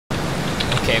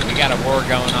Okay, we got a war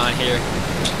going on here.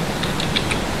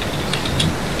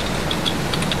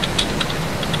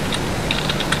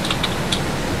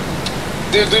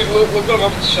 Dude, look what I'm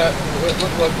up to chat.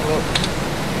 Look.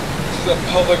 This is a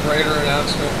public raider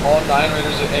announcement. All 9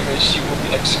 raiders at MHC will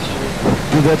be executed.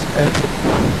 Dude, that's epic.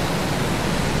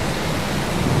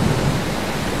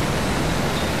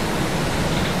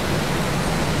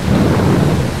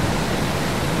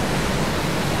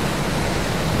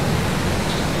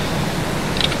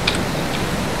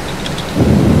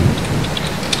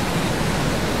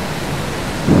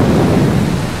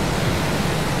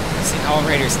 All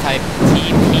raiders type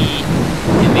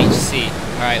TPMHC.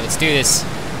 Alright, let's do this.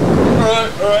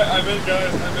 Alright, I'm in,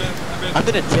 guys. I'm in. I'm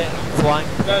in a jet. I'm flying.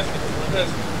 Guys,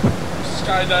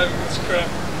 skydiving this crap.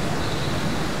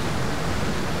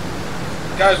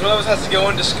 Guys, one of us has to go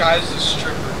in disguise as a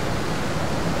stripper.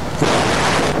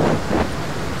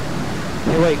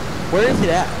 Hey, wait. Where is it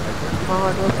at?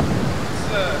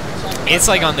 It's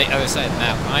like on the other side of the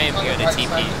map. I am going to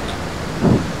TP.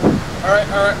 Alright,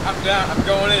 I'm down. I'm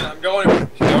going in. Going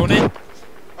in?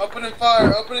 Opening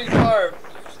fire.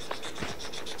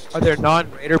 Are there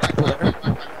non-raider people there?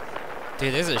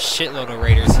 Dude, there's a shitload of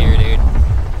raiders here, dude.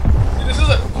 Dude, this is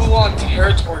a full-on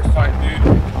territory fight, dude.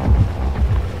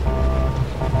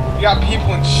 You got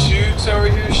people in chutes over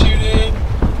here shooting.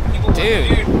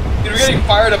 Dude, we're getting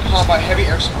fired upon by heavy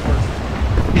air support.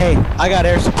 Hey, I got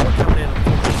air support coming in.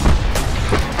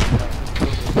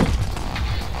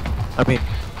 I mean,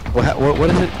 what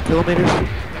is it? Kilometers?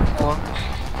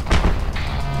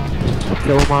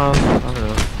 Kilomiles? I don't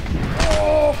know.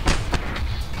 Oh.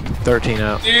 13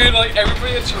 out. Dude, like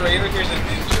everybody that's a raider here is a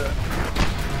ninja.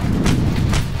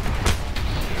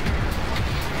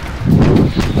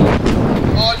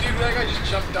 Oh, dude, that guy just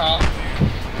jumped off, dude.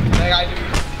 That guy knew he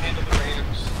could handle the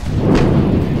raiders.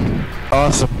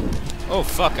 Awesome. Oh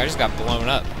fuck, I just got blown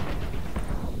up.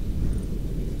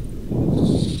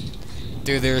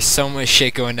 Dude, there's so much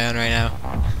shit going down right now.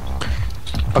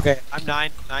 Okay, I'm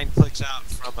nine clicks out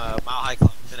from Mile High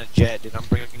Club in a jet, dude. I'm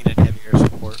bringing in heavy air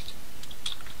support.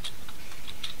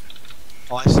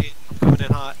 Oh, I see it. I'm coming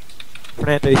in hot.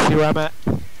 Fernando, you see where I'm at?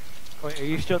 Wait, are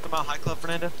you still at the Mile High Club,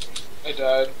 Fernando? I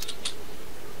died.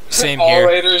 Same All here.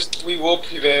 raiders, we will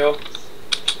prevail.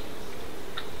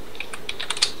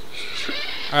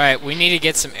 Alright, we need to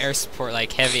get some air support,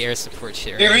 like heavy air support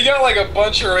shit. Dude, Right? we got like a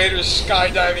bunch of raiders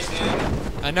skydiving in.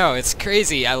 I know, it's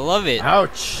crazy. I love it.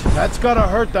 Ouch! That's gotta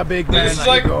hurt the big man. This is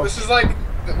like what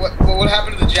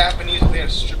happened to the Japanese when they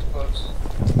had strip clubs.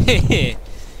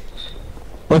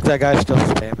 Look, that guy's still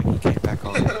spamming. He came back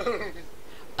on.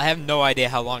 I have no idea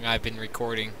how long I've been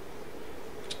recording.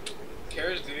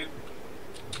 Cares, dude.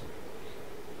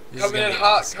 This is Coming in gonna be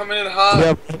hot, awesome. coming in hot.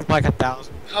 Yep, like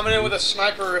 1,000. Coming in with a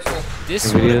sniper rifle.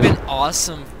 This would have been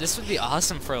awesome. This would be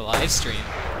awesome for a live stream.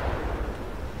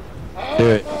 Do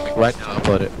it. Right now,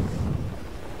 upload it.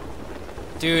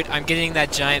 Dude, I'm getting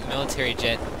that giant military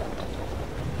jet.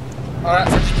 Alright,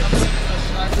 coming in with a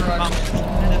sniper rifle.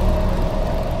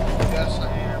 Yes, I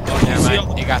am. Oh, never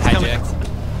mind. It got hijacked.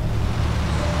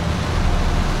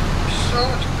 There's so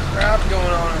much crap going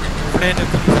on over here. Fernando,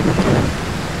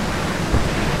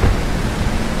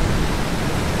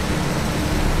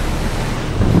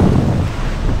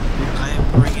 I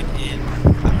am bringing in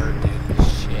the herd, dude.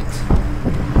 Shit.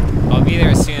 I'll be there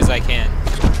as soon as I can.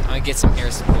 I'm gonna get some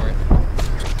air support.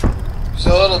 There's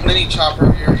a little mini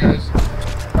chopper here, guys.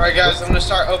 Alright, guys, I'm gonna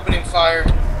start opening fire.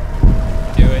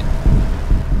 Do it.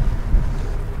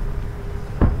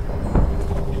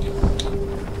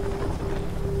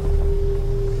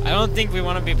 I don't think we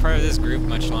want to be part of this group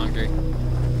much longer.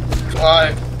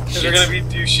 Why? Because they're gonna be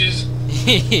douches.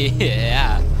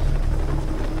 Yeah.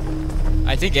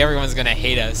 I think everyone's gonna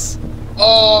hate us.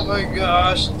 Oh my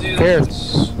gosh, dude. Cheers.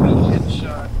 That's a sweet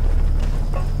headshot.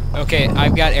 Okay,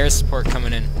 I've got air support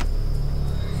coming in.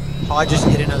 Oh, I just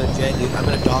hit another jet, dude. I'm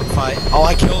in a dogfight. Oh,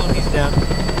 I killed him. He's down.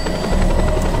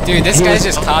 Dude, this He guy's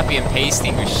was- just copy and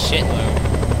pasting a shitload.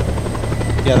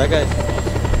 Yeah, that guy's.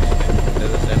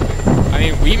 I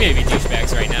mean, we may be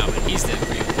douchebags right now, but he's the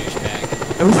real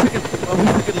douchebag. I wish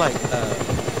we could like. I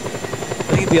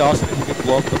think it'd be awesome if we could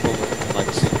blow up the balloon and like.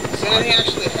 Is anything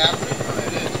actually happening? Oh,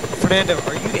 it is. Fernando,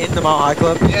 are you in the Mile High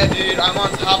Club? Yeah, dude, I'm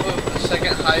on top of the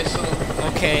second highest little.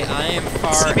 Okay, I am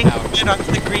far See me? out. Dude, I'm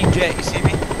in the green jet. You see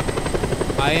me?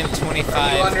 I am Are you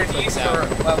 25 underneath clicks or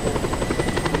out. level?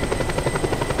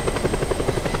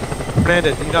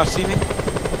 Fernando, do you not see me?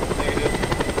 Negative.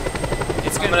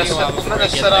 It's I'm gonna gonna be a while set, I'm before I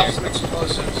gonna get set off there. some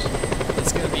explosives.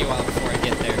 It's gonna be a while before I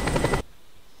get there.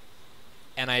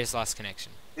 And I just lost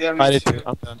connection. Yeah, me I did too. too.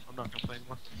 I'm done. I'm not gonna play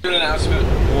anymore. Do an announcement.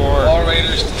 War. All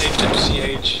raiders take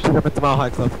MCH. I'm at the Mile High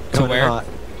Club. Coming where? hot.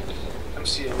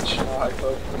 MCH, High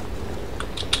Club.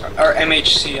 Or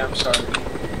MHC, I'm sorry.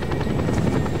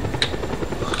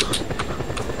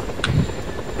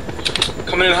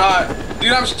 Coming in hot.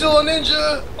 Dude, I'm still a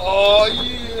ninja! Oh,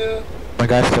 yeah! My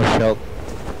guy's still shelled.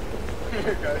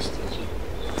 Your guy's still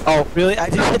Oh, really? I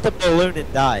just hit the balloon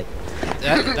and died.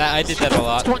 That I did that a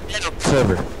lot. Just one dead on the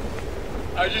server.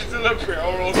 I just did a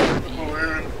barrel roll with the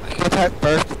balloon. Type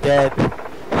first dead.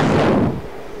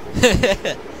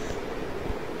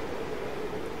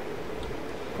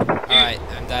 Alright,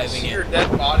 I'm I diving see in. your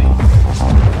dead body.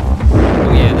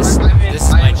 Oh yeah, this is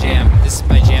my jam. This is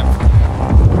my jam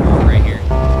right here.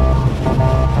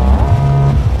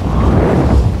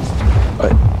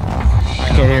 What? I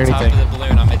can't hear On top anything. of the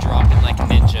balloon, I'm gonna drop in like a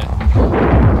ninja.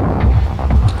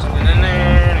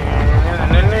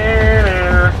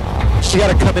 She got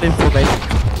to come in formation.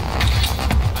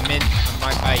 I'm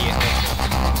right by you.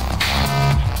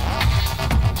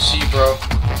 See, bro.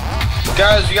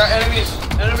 Guys, we got enemies.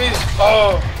 Enemies.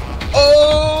 Oh.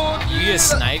 Oh, dude. You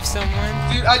just snipe someone?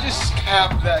 Dude, I just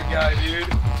capped that guy, dude.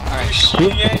 He was Alright,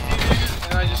 shooting at you,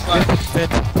 dude, and I just like...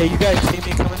 Hey, you guys see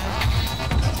me coming in?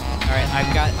 alright,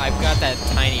 I've got that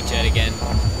tiny jet again. I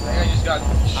think I just got...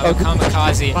 I'm a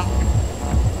kamikaze.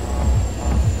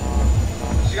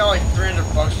 She got like $300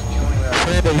 for killing that.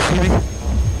 Fernando, you see me?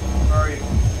 Where are you?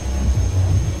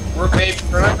 We're baby.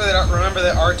 Remember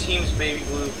that our team's baby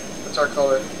blue. That's our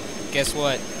color. Guess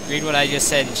what? Read what I just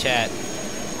said in chat.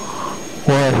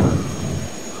 What?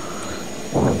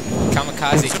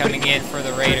 Kamikaze coming in for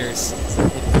the Raiders.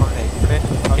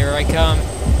 Here I come.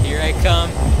 Here I come.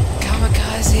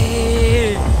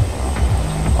 Kamikaze!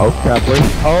 Oh crap, wait.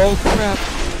 Oh crap.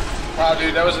 Wow,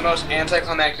 dude, that was the most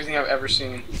anticlimactic thing I've ever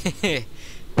seen.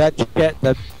 That jet,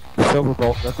 that silver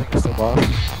bolt, that thing is so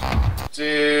boss.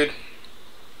 Dude,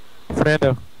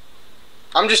 Fernando.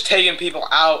 I'm just taking people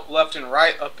out left and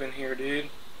right up in here, dude.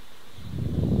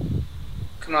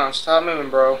 Come on, stop moving,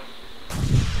 bro.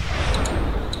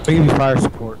 I'll give you fire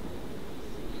support.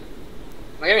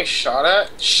 Am I getting shot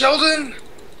at? Sheldon!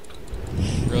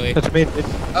 Really? That's me.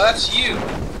 Oh, that's you.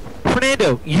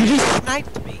 Fernando, you just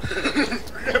sniped me.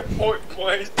 Point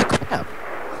blank. Crap.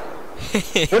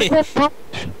 What is that punch?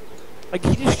 Like,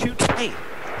 he just shoots me.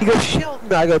 He goes,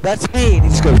 Sheldon. I go, that's me. And he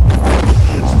just goes,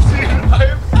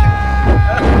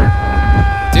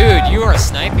 Dude, you are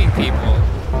sniping people.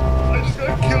 I just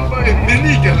got killed by a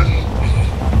minigun.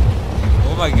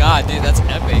 Oh my god, dude, that's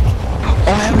epic. oh, I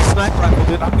have a sniper rifle,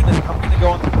 dude. I'm gonna go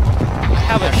on. I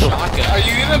have a Are shotgun.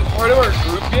 you even part of our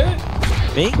group yet?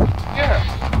 Me?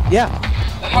 Yeah. Yeah.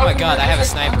 How my come god, you're I have a different-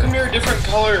 sniper. How come you're a different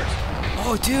color?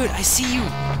 Oh, dude, I see you.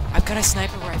 I've got a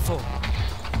sniper rifle.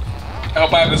 I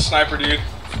hope I have a sniper, dude.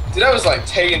 Dude, I was like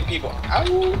taking people out.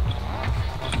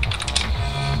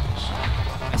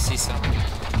 I see something.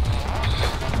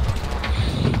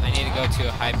 I need to go to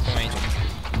a high point.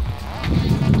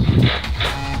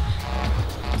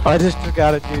 I just took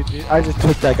out a dude. I just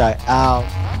took that guy out.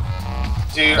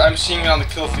 Dude, I'm seeing you on the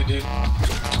kill feed, dude.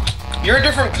 You're a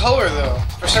different color, though.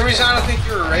 For some reason, I don't think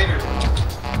you're a raider.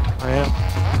 I am.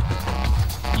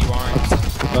 You aren't.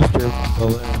 Buster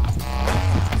balloon.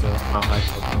 So, Mount High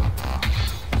Club.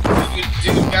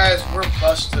 Dude, guys, we're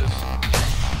busted.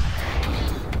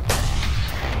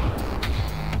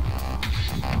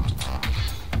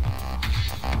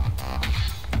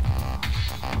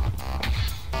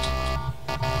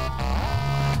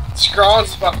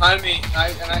 Scrawns behind me,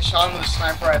 and I shot him with a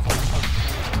sniper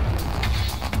rifle.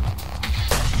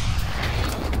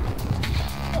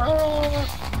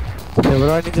 Okay, what do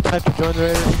I need to type to join the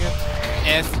Raiders again?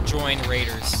 F join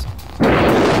Raiders.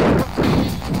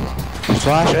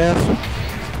 /F?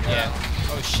 Yeah.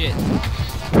 Oh shit.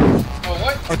 Oh,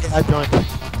 what? Okay, I joined.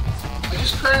 I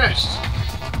just crashed.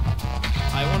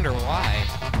 I wonder why.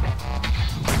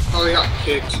 Probably got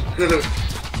kicked.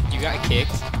 You got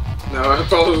kicked. No, I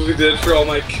probably did for all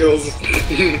my kills.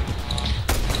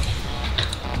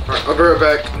 Alright, I'll be right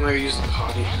back. I'm gonna use the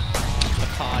potty. The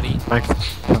potty. Mike.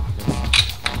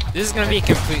 This is gonna be a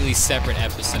completely separate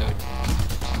episode.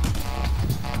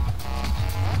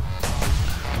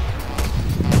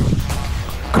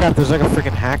 Crap, there's like a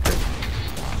freaking hacker.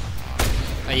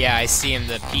 Yeah, I see him,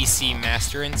 the PC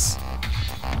Masterance.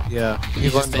 Yeah. He's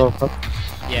He's just going been-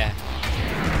 Yeah.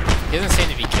 He doesn't seem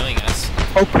to be killing us.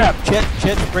 Oh crap,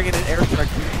 Chet's bringing an airstrike.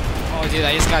 Oh dude,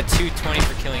 I just got 220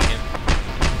 for killing him.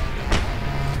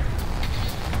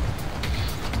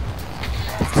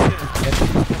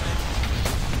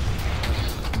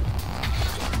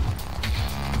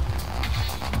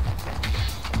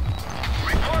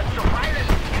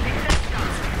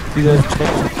 See those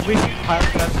Chet? Can we shoot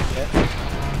pilot guns at Chet?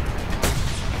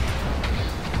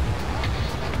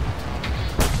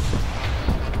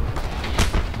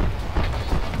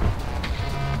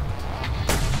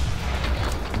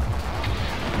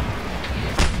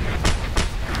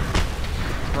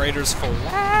 Raiders for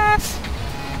laugh.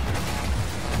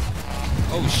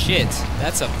 Oh shit,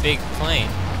 that's a big plane.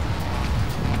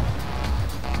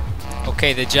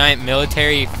 Okay, the giant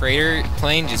military freighter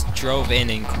plane just drove in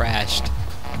and crashed.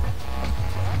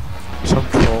 Some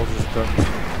troll just got.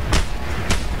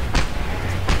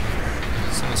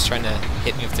 Someone's trying to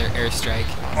hit me with their airstrike.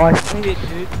 Oh, I hate it,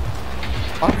 dude.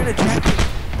 I'm gonna jack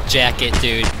it. Jack it,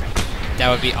 dude. That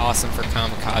would be awesome for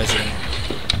kamikaze.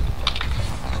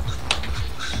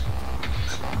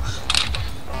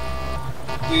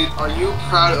 Dude, are you a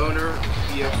proud owner of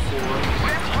BF4?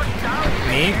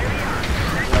 Me?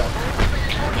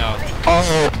 No.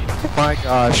 Oh my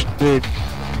gosh, dude.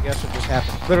 I guess what just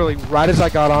happened. Literally, right as I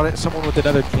got on it, someone with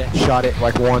another jet shot it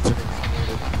like once and exploded.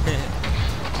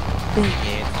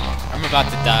 I'm about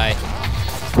to die.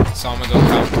 So I'm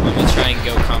gonna try and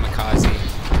go kamikaze.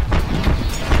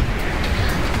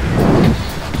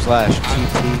 Slash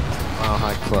TT Mile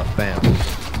High Club. Bam.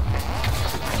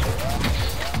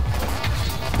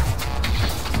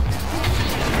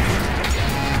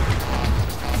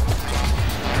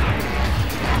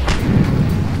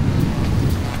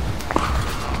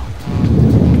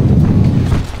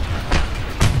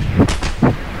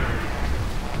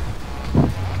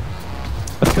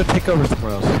 Let's go take over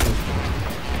somewhere else.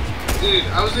 Dude,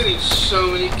 I was getting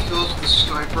so many kills with the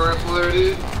sniper rifle there,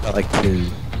 dude. Got like 2.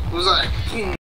 It was like, boom.